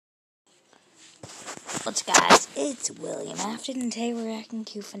What's up, guys? It's William Afton, and today we're reacting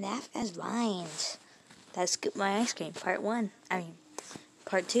to FNAF as Vines. That's Scoop My Ice Cream, part 1.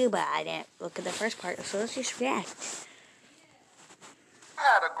 Part 2, but I didn't look at the first part, so let's just react. I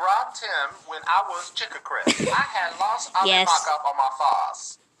had a grab Tim when I was Chicken Crisp. I had lost all Yes. the mock-up on my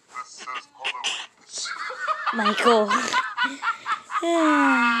FOSS. This is Halloween. Michael. Look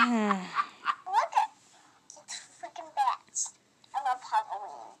at it's freaking bats. I love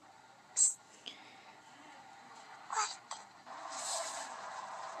Halloween.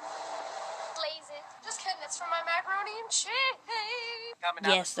 Lazy. Just kidding, it's from my macaroni and cheese.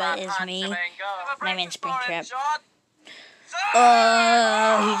 Yes, that is me. My name's Springtrap.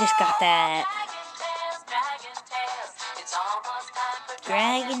 Oh, he just got that.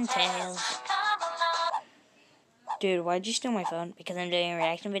 Dragon Tales. Dude, why'd you steal my phone? Because I'm doing a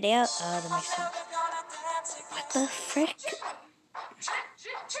reaction video? Oh, that makes sense. What the frick?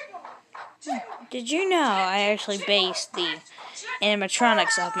 Did you know I actually based the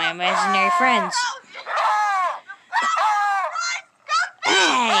animatronics off my imaginary friends?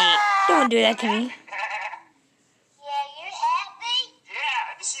 Hey! Don't do that to me. Yeah, you're happy? Yeah,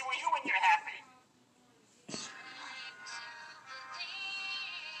 let me see you when you're happy.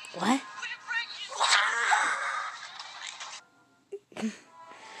 What?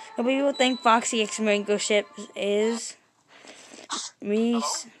 What people think Foxy X Mango Ship is me,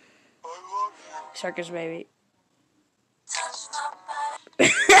 Circus Baby. She's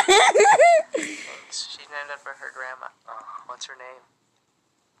named after her grandma. What's her name?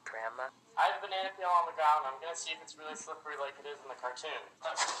 Grandma? I have a banana peel on the ground. I'm gonna see if it's really slippery like it is in the cartoon.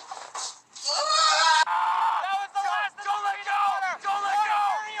 That was the last. Don't let go! Don't let go!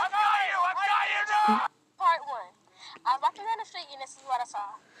 I've got you! I've got you now! Part 1. I was walking down the street and this is what I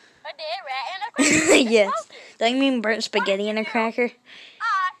saw. A dead rat and a cracker. Yes. Don't you mean burnt spaghetti and a cracker?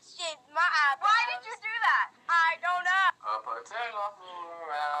 Shit, my eye. Why did you do that? I don't know. A potato flew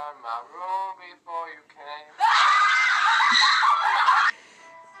around my room before you came.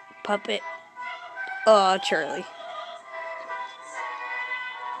 Puppet. Oh, Charlie.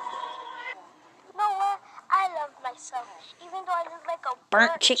 You know what? I love myself. Even though I look like a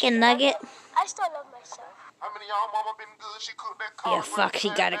Burnt chicken nugget? I still love myself. How many of y'all mama been good? She cooked that Yeah, cornbread, Foxy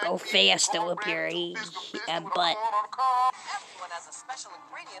gotta go fast to whip your butt. Everyone has a special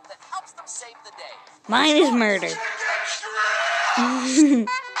ingredient that helps them save the day. Mine is murder. Give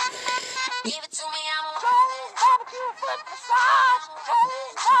it to me, I'm Charlie's barbecue and foot massage.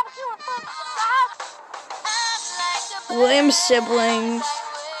 Charlie's barbecue and foot massage. William's siblings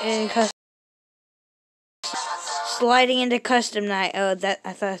in sliding into custom night. Oh, that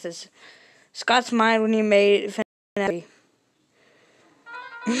I thought this Scott's mind when he made it.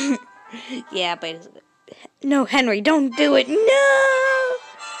 Yeah, but no, Henry, don't do it. No.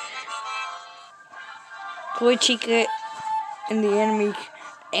 Toy Chica in the anime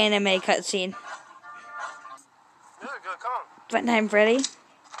cutscene. Good, come on. Funtime Freddy.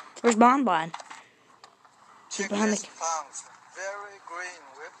 Where's Bon Bon? She's behind the. Very green,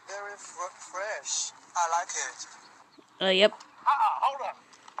 with very fresh. I like it. Oh, yep. Hold up.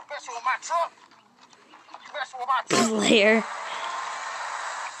 You messing with my truck? You messing with my truck? Slayer.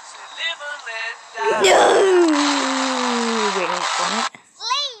 No! Wait, what?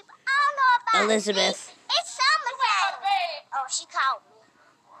 Sleep. I don't know about Elizabeth. It's summertime. Oh, she called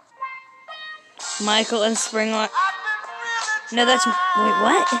me. Michael and Springlock. No, that's. Wait,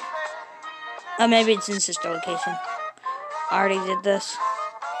 what? Oh, maybe it's in sister location. I already did this.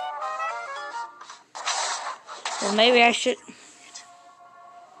 Well, maybe I should.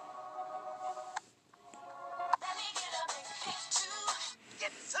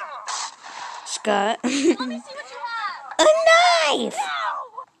 Scott. Let me see what you have. A knife!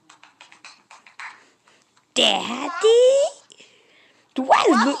 Daddy?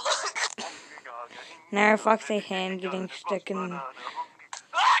 What? Now Foxy hand getting stuck in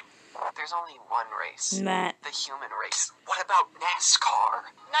There's only one race. Matt. The human race. What about NASCAR?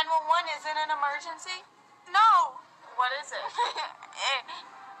 911, is it an emergency? No. What is it?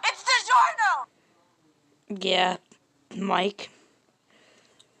 It's DiGiorno. Yeah, Mike.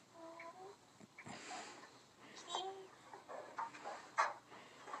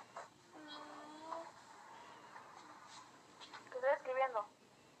 ¿Qué estoy escribiendo?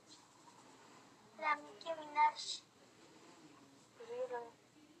 La Nicki Minaj.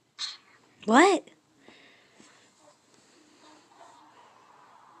 What?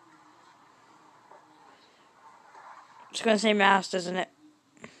 It's gonna say mouse, doesn't it?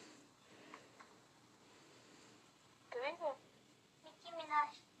 ¿Qué dice? Nicki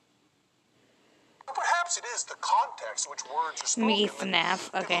Minaj. Perhaps it is the context in which words are spoken Me, that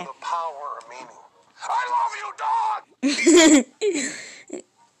FNAF, give okay. them the power or meaning. I love you, dog!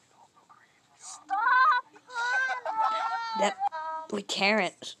 Stop! Yep, with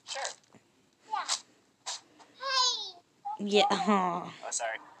carrots. Sure. Hey! Yeah, aw. Oh,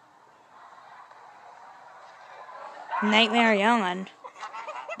 sorry. Nightmare Yawn.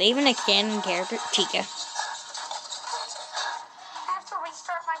 Leaving a canon character, Chica. I have to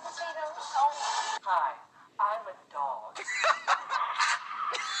restart my potatoes. Hi, I'm a dog.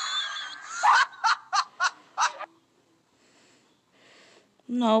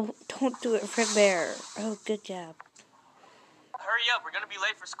 No, don't do it for Bear. Oh, good job. Hurry up, we're gonna be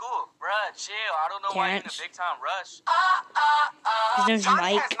late for school. Bruh, chill. I don't know why you're in a Terrence. big time rush. His name's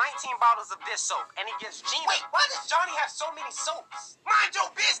Johnny Mike. has 19 bottles of this soap, and he gives Gina. Wait, why does Johnny have so many soaps? Mind your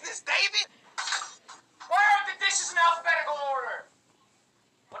business, David! Why aren't the dishes in alphabetical order?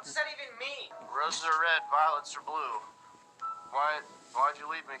 What does that even mean? Roses are red, violets are blue. Why'd you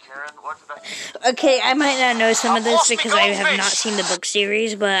leave me, Karen? What did I... Okay, I might not know some of this lost me because I have goldfish. not seen the book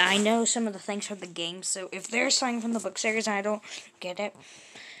series, but I know some of the things from the game, so if there's something from the book series and I don't get it,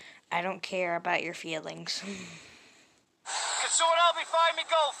 I don't care about your feelings. Can someone help me find me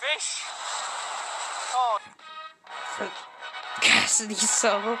goldfish? Oh, Cassidy's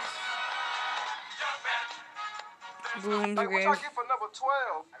soul. Bloom's hey, what grave. y'all get for number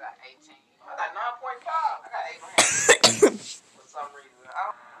 12? I got 18. I got 9.5. I got Abraham. For some reason.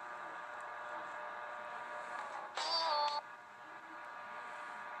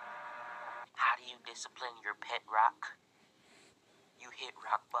 How do you discipline your pet rock? You hit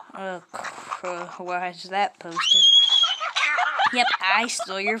rock bottom. Why is that posted? Yep, I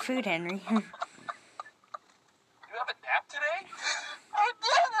stole your food, Henry. You have a nap today? I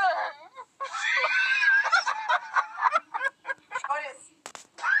didn't.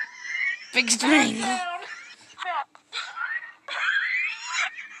 Big spring.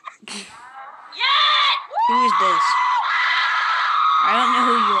 Who is this? I don't know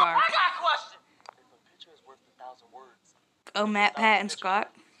who you are. I got a question. If a picture is worth 1,000 words, Oh, Matt, Pat, and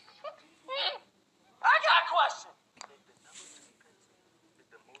Scott. I got a question.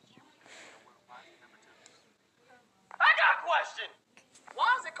 I got a question.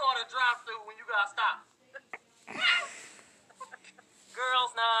 Why is it called a drive-through when you gotta stop?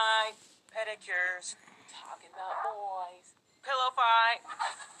 girls' night, pedicures, talking about boys, pillow fight.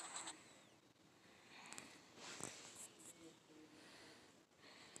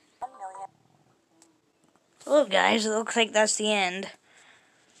 Well, guys, it looks like that's the end.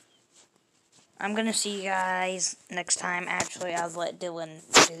 I'm gonna see you guys next time. Actually, I'll let Dylan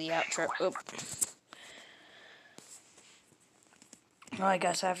do the outro. Oop. Well, I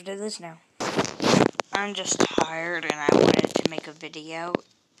guess I have to do this now. I'm just tired and I wanted to make a video.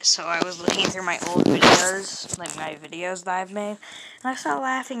 So I was looking through my old videos, like my videos that I've made. And I saw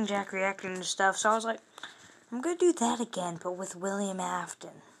Laughing Jack reacting to stuff. So I was like, I'm gonna do that again, but with William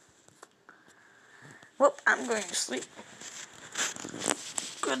Afton. Well, I'm going to sleep.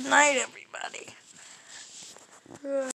 Good night, everybody.